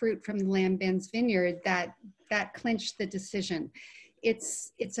buy fruit from the Lambens vineyard, that clinched the decision.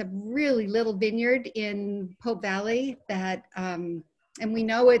 It's a really little vineyard in Pope Valley that, and we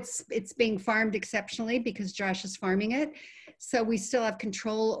know it's being farmed exceptionally because Josh is farming it. So we still have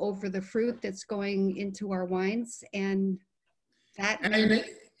control over the fruit that's going into our wines. And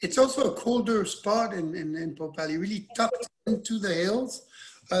it's also a colder spot in Pope Valley, really tucked into the hills.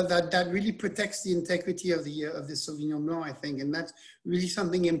 That really protects the integrity of the Sauvignon Blanc, I think. And that's really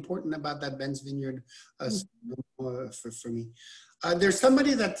something important about that Ben's Vineyard for me. There's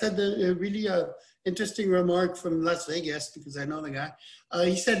somebody that said a really interesting remark from Las Vegas, because I know the guy.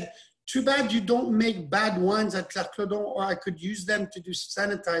 He said, too bad you don't make bad wines at Clark-Claudon, or I could use them to do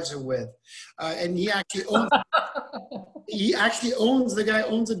sanitizer with. And he actually owns, the guy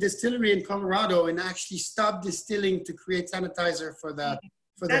owns a distillery in Colorado and actually stopped distilling to create sanitizer for the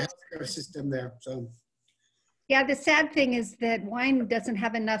healthcare system there. So. Yeah, the sad thing is that wine doesn't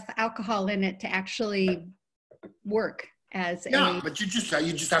have enough alcohol in it to actually work as but you just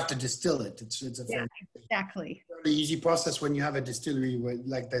have to distill it. It's a exactly fairly easy process when you have a distillery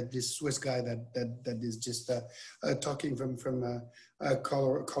like that. This Swiss guy that is just talking from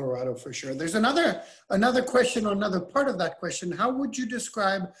Colorado for sure. There's another question, or another part of that question. How would you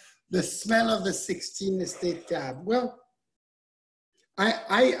describe the smell of the 16 Estate Cab? Well,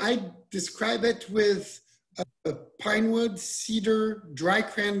 I describe it with pinewood, cedar, dry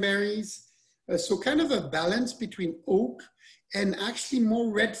cranberries. So kind of a balance between oak and actually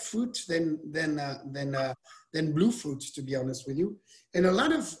more red fruit than blue fruits, to be honest with you, and a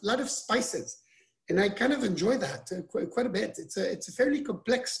lot of spices. And I kind of enjoy that quite a bit. It's a fairly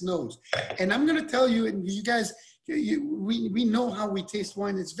complex nose. And I'm going to tell you, and you guys, we know how we taste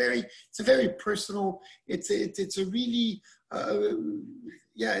wine. It's a very personal. It's a really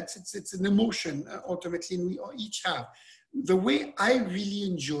it's an emotion ultimately, and we each have. The way I really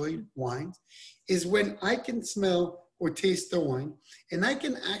enjoy wine is when I can smell or taste the wine and I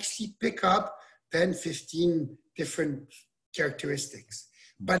can actually pick up 10, 15 different characteristics,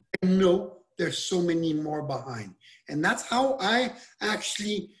 but I know there's so many more behind. And that's how I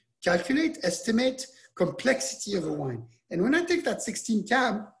actually calculate, estimate complexity of a wine. And when I take that 16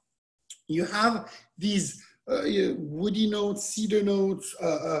 Cab, you have these woody notes, cedar notes,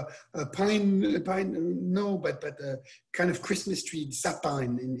 pine, kind of Christmas tree,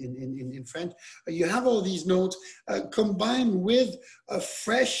 sapin in French. You have all these notes combined with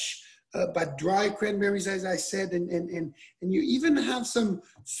fresh but dry cranberries, as I said, and you even have some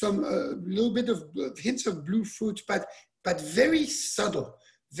little bit of hints of blue fruit, but very subtle,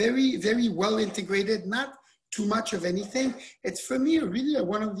 very, very well integrated, not too much of anything. It's for me really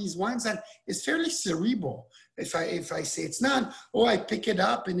one of these wines that is fairly cerebral. If I say it's not, I pick it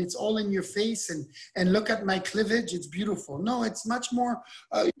up and it's all in your face and look at my cleavage, it's beautiful. No, it's much more,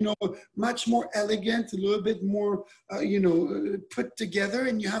 much more elegant, a little bit more, put together,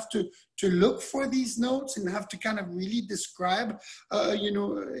 and you have to look for these notes and have to kind of really describe,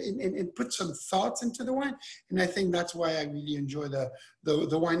 and put some thoughts into the wine. And I think that's why I really enjoy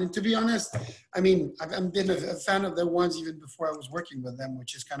the wine. And to be honest, I mean, I've been a fan of their wines even before I was working with them,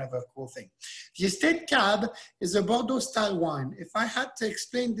 which is kind of a cool thing. The Estate Cab is a Bordeaux style wine. If I had to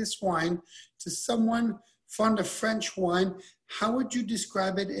explain this wine to someone fond of French wine, how would you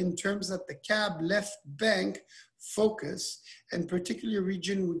describe it in terms of the Cab left bank focus, and particular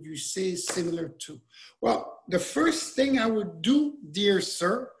region would you say is similar to? Well, the first thing I would do, dear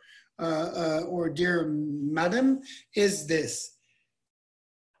sir, or dear madam, is this.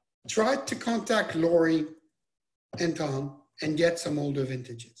 Try to contact Lori and Tom and get some older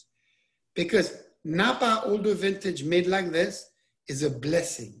vintages, because Napa older vintage made like this is a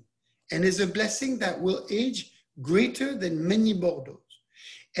blessing, and is a blessing that will age greater than many Bordeaux.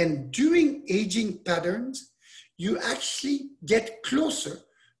 And during aging patterns, you actually get closer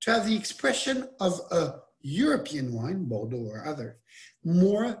to have the expression of a European wine, Bordeaux or other,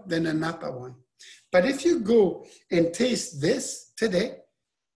 more than a Napa wine. But if you go and taste this today,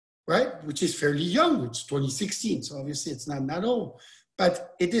 right, which is fairly young, it's 2016, so obviously it's not that old,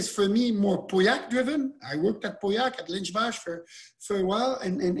 but it is for me more Pauillac driven. I worked at Pauillac at Lynchbash for a while.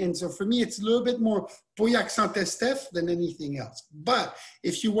 And so for me, it's a little bit more Pauillac Saint-Estèphe than anything else. But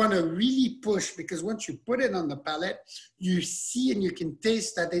if you want to really push, because once you put it on the palate, you see and you can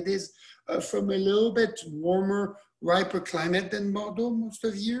taste that it is from a little bit warmer, riper climate than Bordeaux most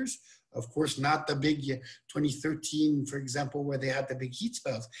of the years. Of course, not the big 2013, for example, where they had the big heat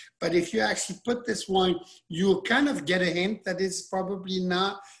spells. But if you actually put this wine, you'll kind of get a hint that it's probably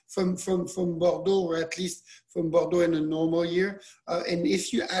not from Bordeaux, or at least from Bordeaux in a normal year. And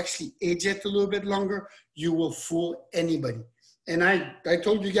if you actually age it a little bit longer, you will fool anybody. And I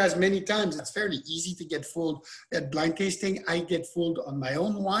told you guys many times, it's fairly easy to get fooled at blind tasting. I get fooled on my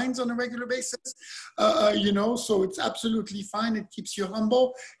own wines on a regular basis, you know, so it's absolutely fine. It keeps you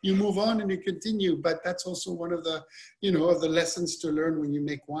humble. You move on and you continue. But that's also one of the, you know, of the lessons to learn when you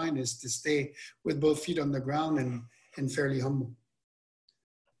make wine, is to stay with both feet on the ground and fairly humble.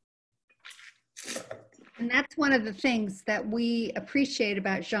 And that's one of the things that we appreciate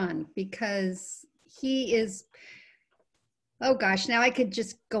about Jean, because he is, oh gosh, now I could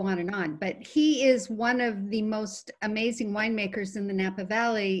just go on, but he is one of the most amazing winemakers in the Napa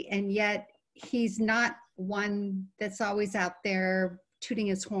Valley, and yet he's not one that's always out there tooting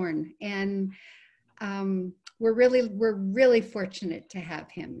his horn. And we're really fortunate to have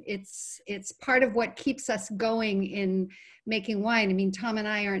him. It's part of what keeps us going in making wine. I mean, Tom and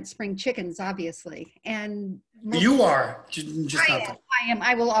I aren't spring chickens, obviously, and you are. I am.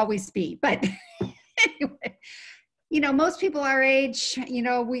 I will always be. But anyway. You know, most people our age, you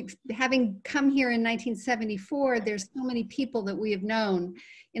know, having come here in 1974, there's so many people that we have known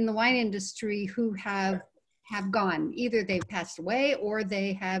in the wine industry who have gone. Either they've passed away or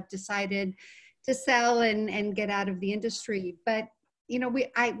they have decided to sell and get out of the industry. But, you know,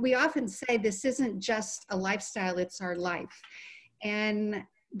 we often say this isn't just a lifestyle, it's our life. And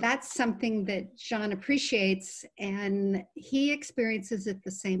that's something that Jean appreciates, and he experiences it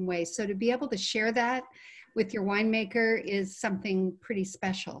the same way. So to be able to share that with your winemaker is something pretty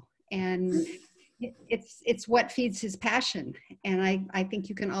special, and it's what feeds his passion. And I think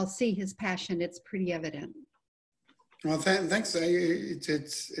you can all see his passion. It's pretty evident. Well, thanks.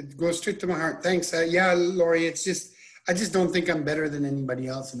 It goes straight to my heart. Thanks. Yeah, Laurie, I just don't think I'm better than anybody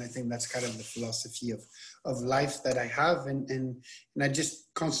else. And I think that's kind of the philosophy of life that I have. And I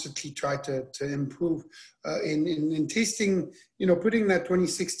just constantly try to improve in tasting, you know, putting that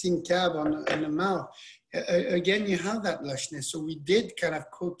 2016 cab on the mouth. Again, you have that lushness. So we did kind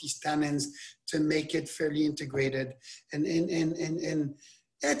of coat these tannins to make it fairly integrated. And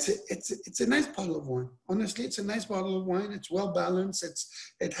it's a nice bottle of wine. Honestly, it's a nice bottle of wine. It's well balanced.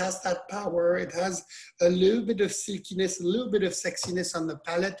 It has that power. It has a little bit of silkiness, a little bit of sexiness on the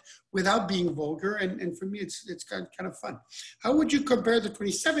palate without being vulgar. And for me, it's kind of fun. How would you compare the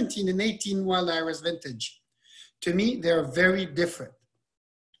 2017 and 18 Wild Iris vintage? To me, they're very different.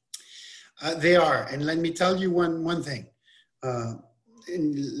 They are, and let me tell you one thing.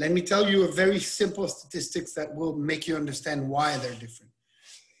 And let me tell you a very simple statistics that will make you understand why they're different.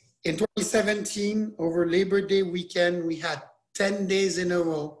 In 2017, over Labor Day weekend, we had 10 days in a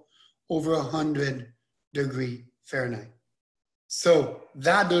row over 100 Fahrenheit. So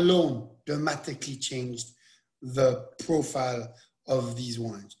that alone dramatically changed the profile of these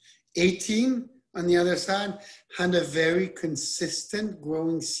wines. 18, on the other side, had a very consistent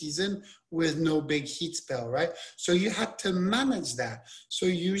growing season with no big heat spell, right? So you had to manage that. So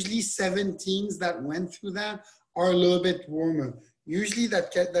usually 17s that went through that are a little bit warmer. Usually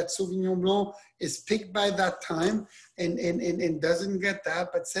that Sauvignon Blanc is picked by that time and doesn't get that,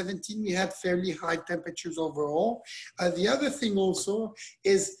 but 17, we had fairly high temperatures overall. The other thing also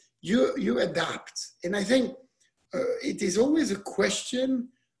is you adapt. And I think it is always a question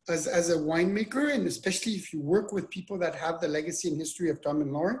as a winemaker, and especially if you work with people that have the legacy and history of Tom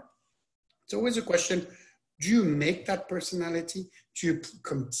and Lauren, it's always a question, do you make that personality? Do you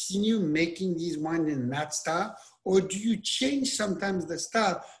continue making these wines in that style? Or do you change sometimes the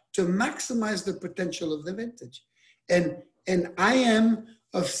style to maximize the potential of the vintage? And I am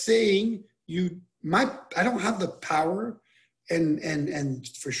of saying, I don't have the power and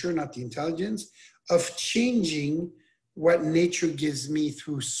for sure not the intelligence of changing what nature gives me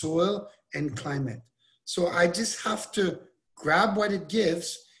through soil and climate. So I just have to grab what it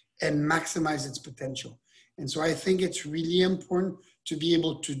gives and maximize its potential. And so I think it's really important to be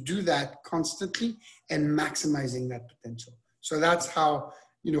able to do that constantly and maximizing that potential. So that's how,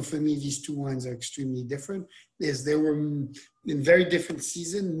 you know, for me, these two wines are extremely different. Is they were in very different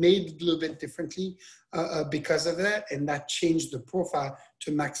season, made a little bit differently because of that. And that changed the profile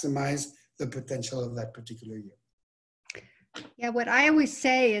to maximize the potential of that particular year. Yeah, what I always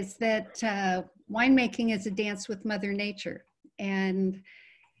say is that winemaking is a dance with Mother Nature, and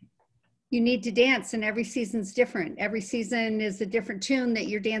you need to dance, and every season's different. Every season is a different tune that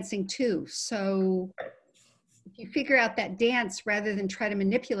you're dancing to. So if you figure out that dance rather than try to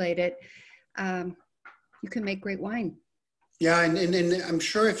manipulate it, you can make great wine. Yeah, and I'm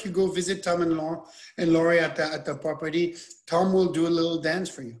sure if you go visit Tom and Lori at the property, Tom will do a little dance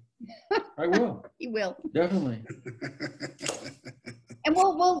for you. I will. He will. Definitely. And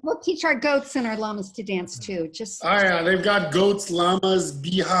we'll teach our goats and our llamas to dance too. Just Oh yeah, they've got goats, llamas,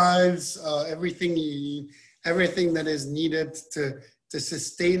 beehives, everything that is needed to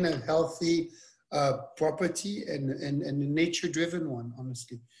sustain a healthy property and a nature-driven one.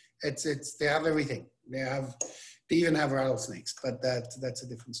 Honestly, they have everything. They even have rattlesnakes, but that's a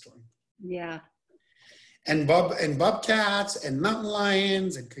different story. yeah. And bobcats and mountain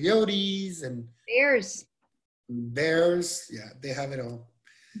lions and coyotes and bears. Yeah, they have it all.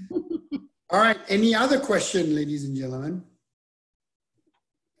 All right. Any other question, ladies and gentlemen?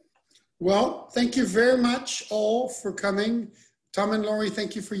 Well, thank you very much all for coming. Tom and Lori,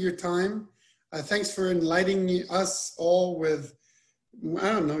 thank you for your time. Thanks for enlightening us all with,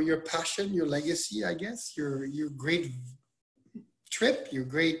 I don't know, your passion, your legacy, I guess, your great trip, your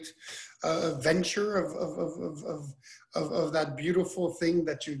great venture of that beautiful thing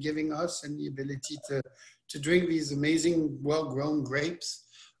that you're giving us, and the ability to drink these amazing, well-grown grapes.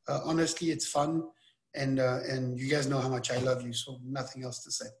 Honestly, it's fun, and you guys know how much I love you, so nothing else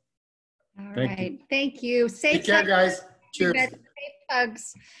to say. All right. Thank you. Take care, guys. Cheers. Safe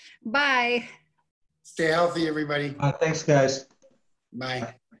hugs. Bye. Stay healthy, everybody. Thanks, guys.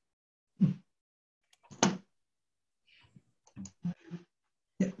 Bye.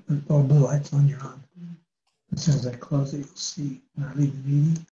 Yeah, all blue lights on, you're on. As soon as I close it, you'll see when I leave the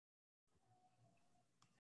meeting.